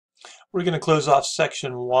We're going to close off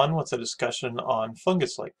section 1 with a discussion on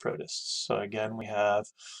fungus-like protists. So again, we have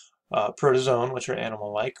protozoan, which are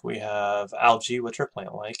animal-like, we have algae, which are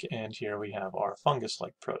plant-like, and here we have our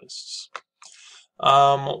fungus-like protists.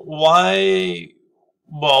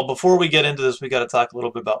 Well, before we get into this, we got to talk a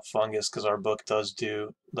little bit about fungus because our book does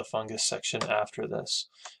do the fungus section after this.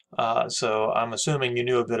 So I'm assuming you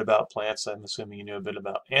knew a bit about plants. I'm assuming you knew a bit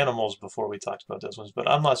about animals before we talked about those ones, but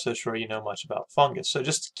I'm not so sure you know much about fungus. So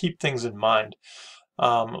just to keep things in mind,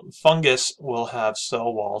 fungus will have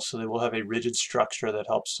cell walls, so they will have a rigid structure that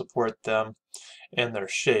helps support them in their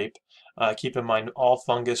shape. Keep in mind, all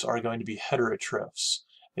fungus are going to be heterotrophs.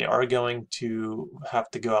 They are going to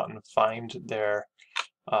have to go out and find their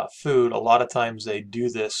food. A lot of times they do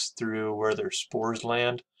this through where their spores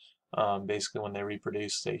land. Basically, when they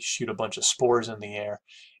reproduce, they shoot a bunch of spores in the air,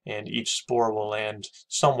 and each spore will land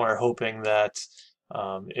somewhere, hoping that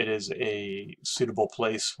it is a suitable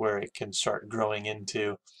place where it can start growing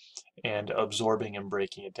into and absorbing and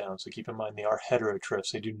breaking it down. So keep in mind, they are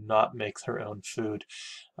heterotrophs. They do not make their own food.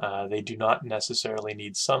 They do not necessarily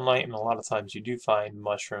need sunlight, and a lot of times you do find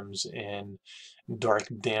mushrooms in dark,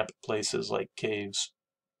 damp places like caves.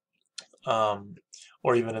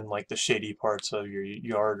 Or even in like the shady parts of your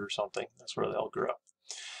yard or something. That's where they'll grow.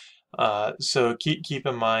 So keep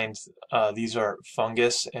in mind, these are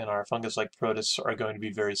fungus, and our fungus-like protists are going to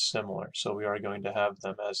be very similar. So we are going to have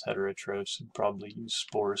them as heterotrophs and probably use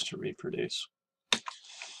spores to reproduce.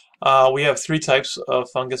 We have 3 types of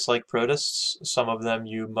fungus-like protists. Some of them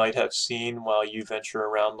you might have seen while you venture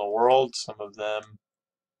around the world. Some of them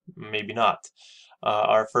maybe not.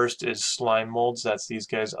 Our first is slime molds. That's these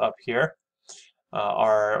guys up here.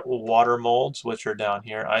 Our water molds, which are down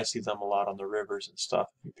here. I see them a lot on the rivers and stuff.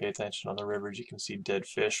 If you pay attention on the rivers, you can see dead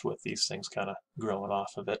fish with these things kind of growing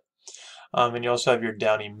off of it. And you also have your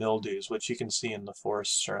downy mildews, which you can see in the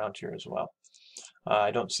forests around here as well.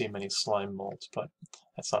 I don't see many slime molds, but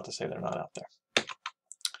that's not to say they're not out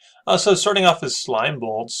there. So starting off as slime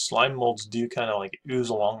molds do kind of like ooze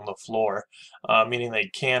along the floor, meaning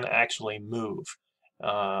they can actually move,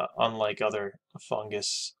 unlike other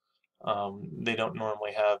fungus. They don't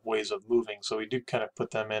normally have ways of moving, so we do kind of put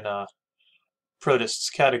them in a protists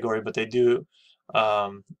category, but they do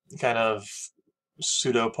kind of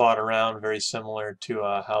pseudopod around, very similar to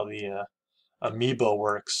how the amoeba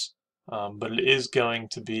works. But it is going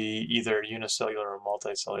to be either unicellular or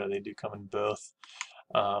multicellular. They do come in both.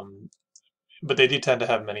 But they do tend to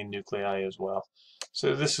have many nuclei as well.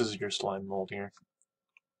 So this is your slime mold here.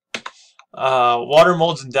 Water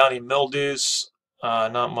molds and downy mildews.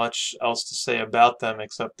 Not much else to say about them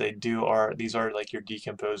except these are like your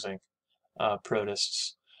decomposing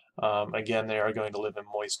protists. Again, they are going to live in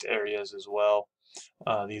moist areas as well.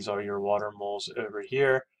 These are your water moles over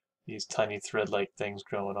here. These tiny thread-like things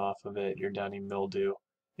growing off of it. Your downy mildew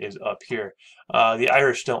is up here. The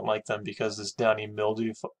Irish don't like them because this downy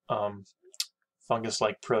mildew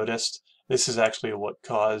fungus-like protist, this is actually what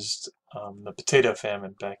caused the potato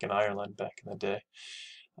famine back in Ireland back in the day.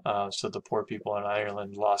 So the poor people in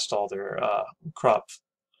Ireland lost all their crop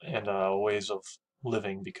and ways of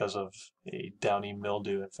living because of a downy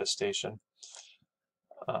mildew infestation.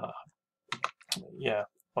 Yeah,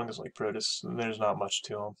 fungus-like protists, there's not much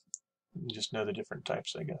to them. You just know the different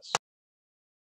types, I guess.